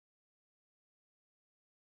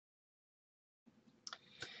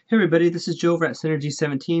Hey everybody, this is Joe over at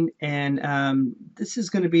Synergy17, and this is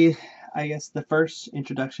going to be, I guess, the first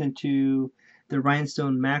introduction to the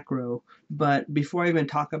Rhinestone Macro. But before I even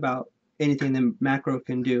talk about anything the macro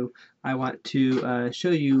can do, I want to show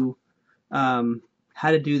you how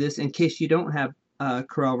to do this in case you don't have a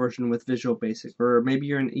Corel version with Visual Basic, or maybe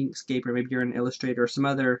you're in Inkscape, or maybe you're in Illustrator, or some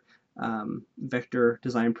other vector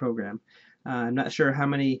design program. I'm not sure how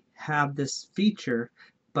many have this feature,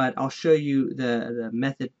 but I'll show you the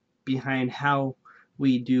method behind how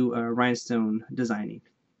we do rhinestone designing.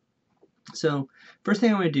 So first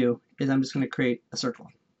thing I'm going to do is I'm just going to create a circle.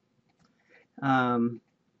 I'm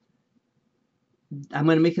going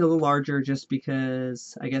to make it a little larger just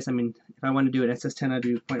because if I want to do it SS10, I'll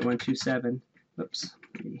do 0.127. Oops,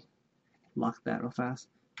 let me lock that real fast.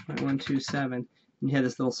 0.127, and you have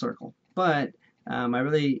this little circle. But I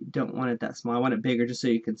really don't want it that small. I want it bigger just so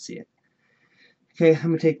you can see it. Okay, I'm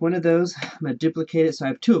going to take one of those, I'm going to duplicate it so I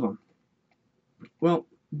have two of them. Well,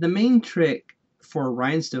 the main trick for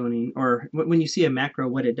rhinestoning, or when you see a macro,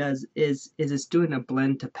 what it does is it's doing a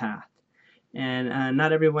blend to path. And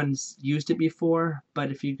not everyone's used it before,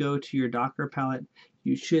 but if you go to your Docker palette,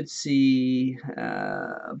 you should see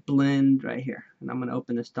a blend right here. And I'm going to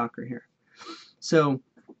open this Docker here. So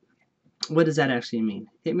what does that actually mean?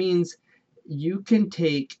 It means you can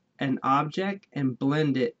take an object and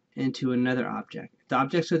blend it into another object. If the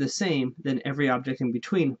objects are the same, then every object in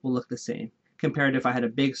between will look the same, compared to if I had a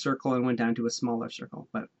big circle and went down to a smaller circle.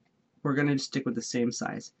 But we're going to stick with the same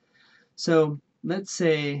size. So let's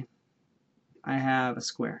say I have a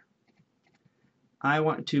square. I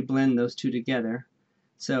want to blend those two together.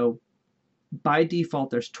 So by default,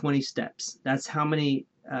 there's 20 steps. That's how many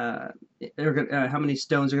stones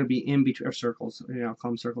are going to be in between, or circles. I'll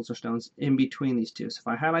call them circles or stones in between these two. So if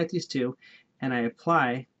I highlight these two and I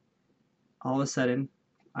apply, all of a sudden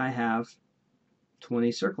I have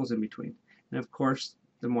 20 circles in between. And of course,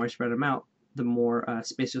 the more I spread them out, the more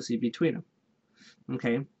space you'll see between them.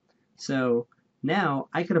 Okay, so now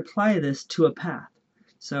I could apply this to a path.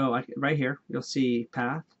 So right here, you'll see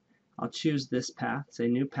path. I'll choose this path, say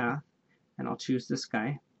new path, and I'll choose this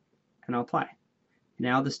guy, and I'll apply.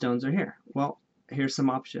 Now the stones are here. Well, here's some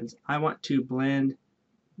options. I want to blend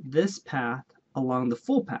this path along the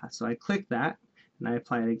full path. So I click that, and I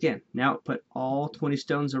apply it again. Now it put all 20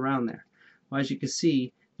 stones around there. Well, as you can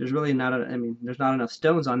see, there's really not there's not enough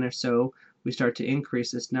stones on there, so we start to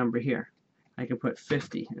increase this number here. I can put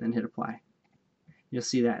 50 and then hit apply. You'll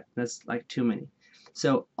see that that's like too many.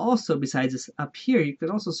 So also, besides this up here, you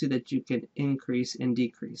can also see that you can increase and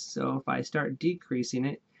decrease. So if I start decreasing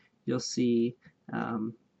it, you'll see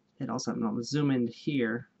it also. I'll zoom in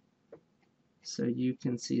here so you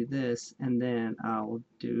can see this, and then I'll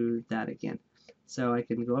do that again. So I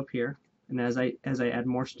can go up here, and as I add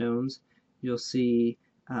more stones, you'll see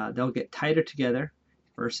they'll get tighter together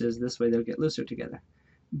versus this way they'll get looser together.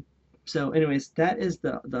 So anyways, that is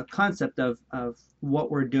the concept of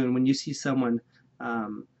what we're doing when you see someone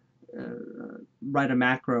write a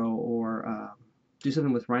macro or do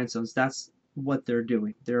something with rhinestones. That's what they're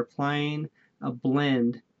doing. They're applying a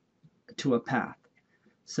blend to a path.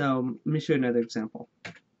 So let me show you another example.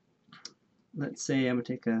 Let's say I'm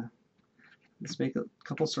going to let's make a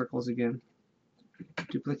couple circles again.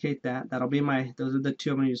 Duplicate that. That'll be those are the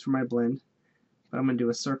two I'm going to use for my blend. But I'm going to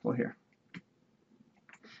do a circle here.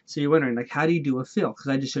 So you're wondering, like, how do you do a fill? Because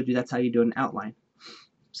I just showed you that's how you do an outline.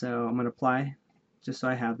 So I'm going to apply, just so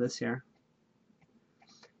I have this here.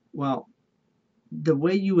 Well, the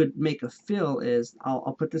way you would make a fill is,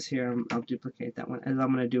 I'll put this here, and I'll duplicate that one, and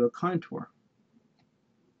I'm going to do a contour.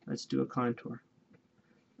 Let's do a contour.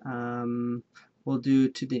 We'll do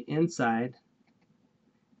to the inside,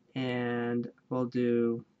 and we'll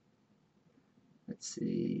do, let's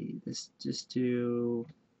see, just do,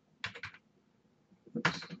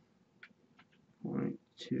 oops,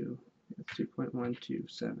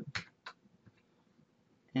 2.127.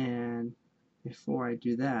 And before I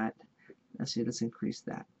do that, let's increase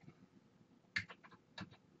that.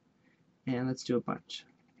 And let's do a bunch.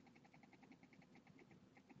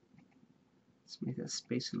 Let's make that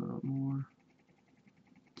space a little more.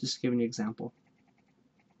 Just giving you an example.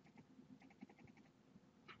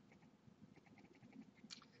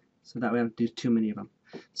 So that way I don't do too many of them.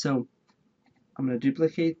 So I'm going to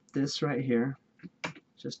duplicate this right here.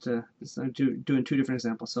 I'm doing two different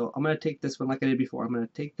examples. So I'm going to take this one like I did before. I'm going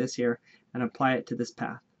to take this here and apply it to this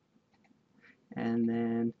path. And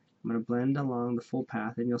then I'm going to blend along the full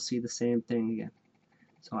path, and you'll see the same thing again.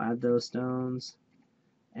 So I'll add those stones,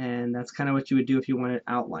 and that's kind of what you would do if you want to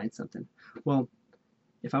outline something. Well,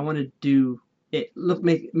 if I want to do it,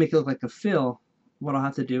 make it look like a fill, what I'll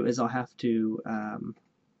have to do is I'll have to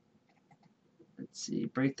let's see,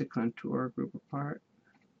 break the contour group apart.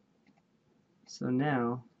 So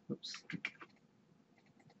now, oops,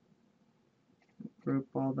 group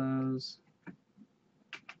all those.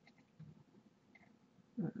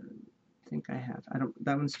 I think I have.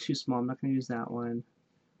 That one's too small. I'm not going to use that one.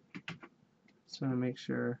 Just want to make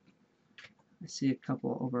sure. I see a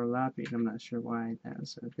couple overlapping. I'm not sure why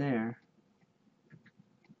those are there.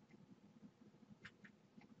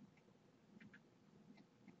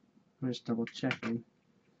 I'm just double checking.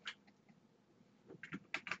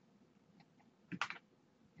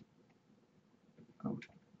 Oh,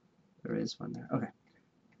 there is one there. Okay.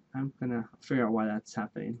 I'm gonna figure out why that's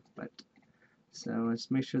happening, but so let's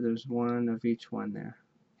make sure there's one of each one there.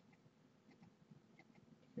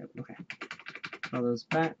 Yep, okay. Throw those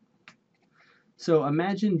back. So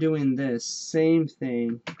imagine doing this same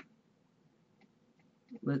thing.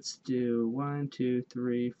 Let's do 1, 2,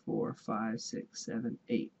 3, 4, 5, 6, 7,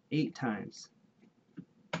 8. 8 times.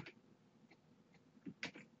 It's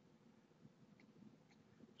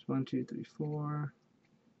 1, 2, 3, 4,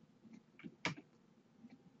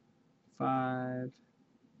 5.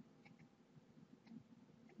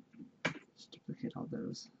 Just duplicate all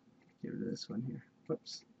those. Get rid of this one here.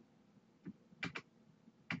 Whoops.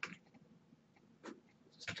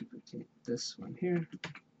 Just duplicate this one here.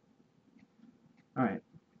 Alright.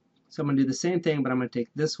 So I'm going to do the same thing, but I'm going to take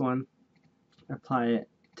this one, apply it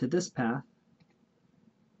to this path,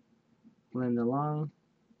 blend along,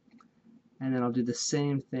 and then I'll do the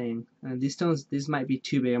same thing. And these stones, these might be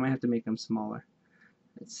too big. I might have to make them smaller.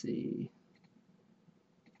 Let's see.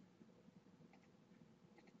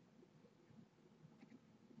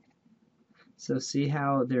 So see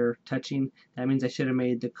how they're touching? That means I should have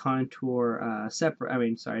made the contour separate. I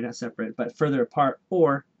mean, sorry, not separate, but further apart,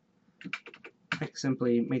 or I can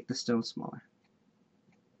simply make the stone smaller.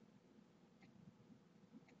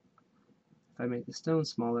 If I make the stone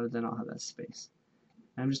smaller, then I'll have that space.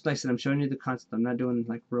 And I'm just, like I said, I'm showing you the concept. I'm not doing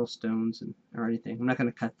like real stones or anything. I'm not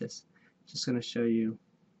going to cut this. Just going to show you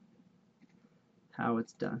how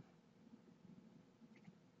it's done.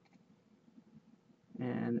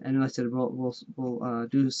 And like I said, we'll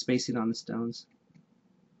do spacing on the stones.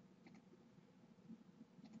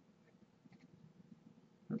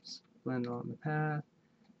 Oops, blend on the path.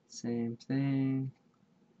 Same thing.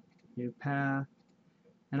 New path.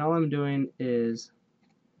 And all I'm doing is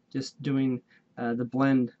just doing the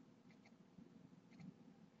blend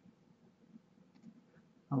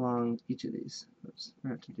along each of these. Oops, I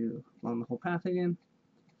have to do along the whole path again.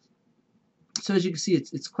 So as you can see,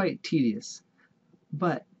 it's quite tedious.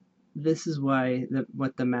 But this is why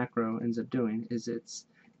what the macro ends up doing is it's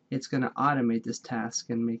going to automate this task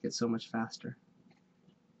and make it so much faster.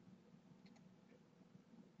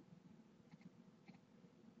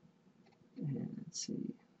 And let's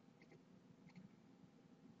see.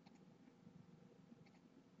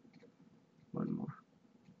 One more.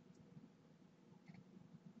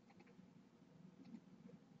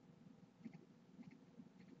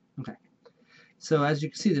 Okay. So as you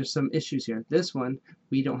can see, there's some issues here. This one,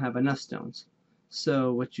 we don't have enough stones.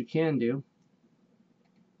 So what you can do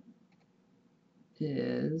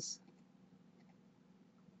is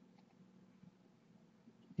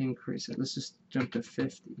increase it. Let's just jump to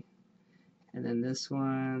 50. And then this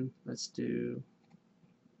one, let's do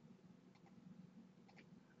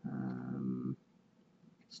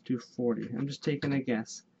 40. I'm just taking a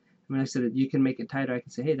guess. I mean, I said you can make it tighter. I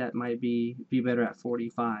can say, hey, that might be better at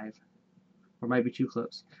 45, or might be too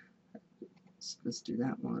close. Let's do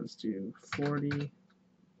that one. Let's do 40. Let's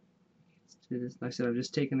do this. Like I said, I'm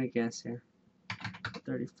just taking a guess here.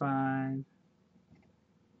 35.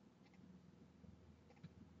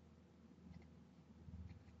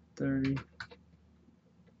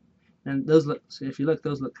 And those look, so if you look,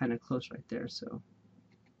 those look kind of close right there, so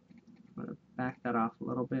I'm going to back that off a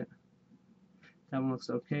little bit. That one looks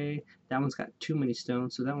okay. That one's got too many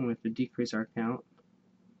stones, so that one we have to decrease our count.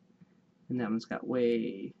 And that one's got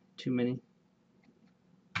way too many.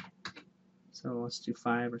 So let's do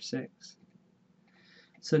 5 or 6.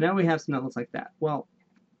 So now we have something that looks like that. Well,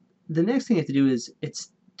 the next thing you have to do is,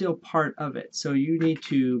 it's still part of it, so you need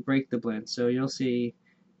to break the blend. So you'll see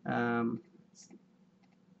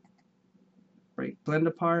break blend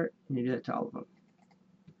apart, and you do that to all of them.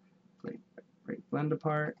 Break blend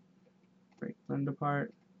apart, break blend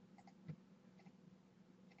apart.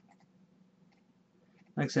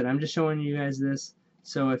 Like I said, I'm just showing you guys this,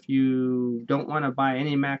 so if you don't want to buy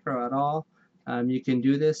any macro at all, you can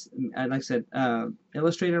do this. Like I said,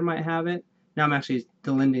 Illustrator might have it. Now I'm actually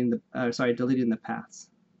deleting the paths.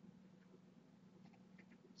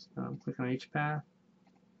 So I'm clicking on each path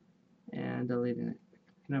and deleting it.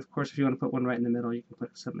 And of course, if you want to put one right in the middle, you can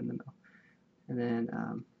put some in the middle. And then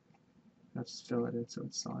I'll just fill it in so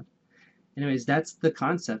it's solid. Anyways, that's the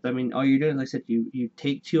concept. I mean, all you're doing, like I said, you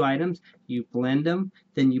take two items, you blend them,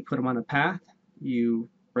 then you put them on a path, you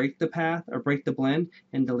break the path or break the blend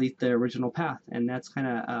and delete the original path. And that's kind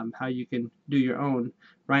of how you can do your own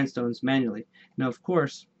rhinestones manually. Now, of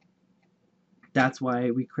course, that's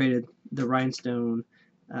why we created the Rhinestone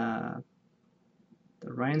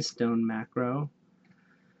macro,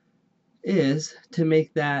 is to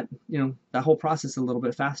make that, that whole process a little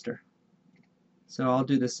bit faster. So I'll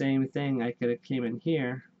do the same thing. I could have came in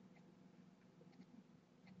here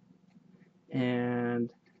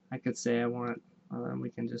and I could say I want, well, then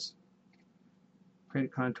we can just create a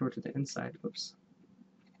contour to the inside. Whoops.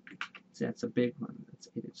 See, that's a big one. That's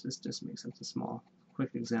 8 inches. This just makes sense. A small,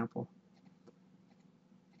 quick example.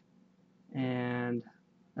 And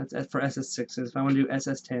that's for SS6s. If I want to do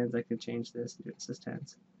SS10s, I can change this and do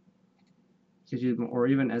SS10s. Or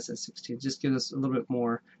even SS16s. Just gives us a little bit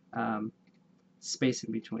more space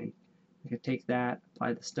in between. I can take that,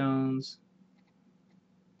 apply the stones,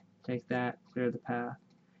 take that, clear the path,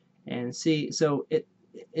 and see. So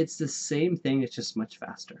it's the same thing. It's just much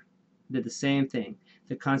faster. Did the same thing.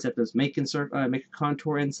 The concept is make a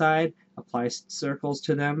contour inside, apply circles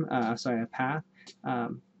to them. A path.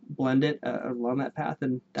 Blend it along that path,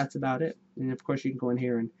 and that's about it. And of course, you can go in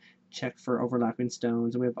here and check for overlapping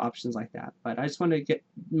stones, and we have options like that. But I just want to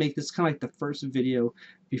make this kind of like the first video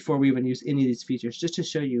before we even use any of these features, just to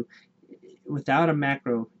show you without a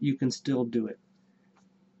macro you can still do it.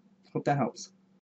 Hope that helps.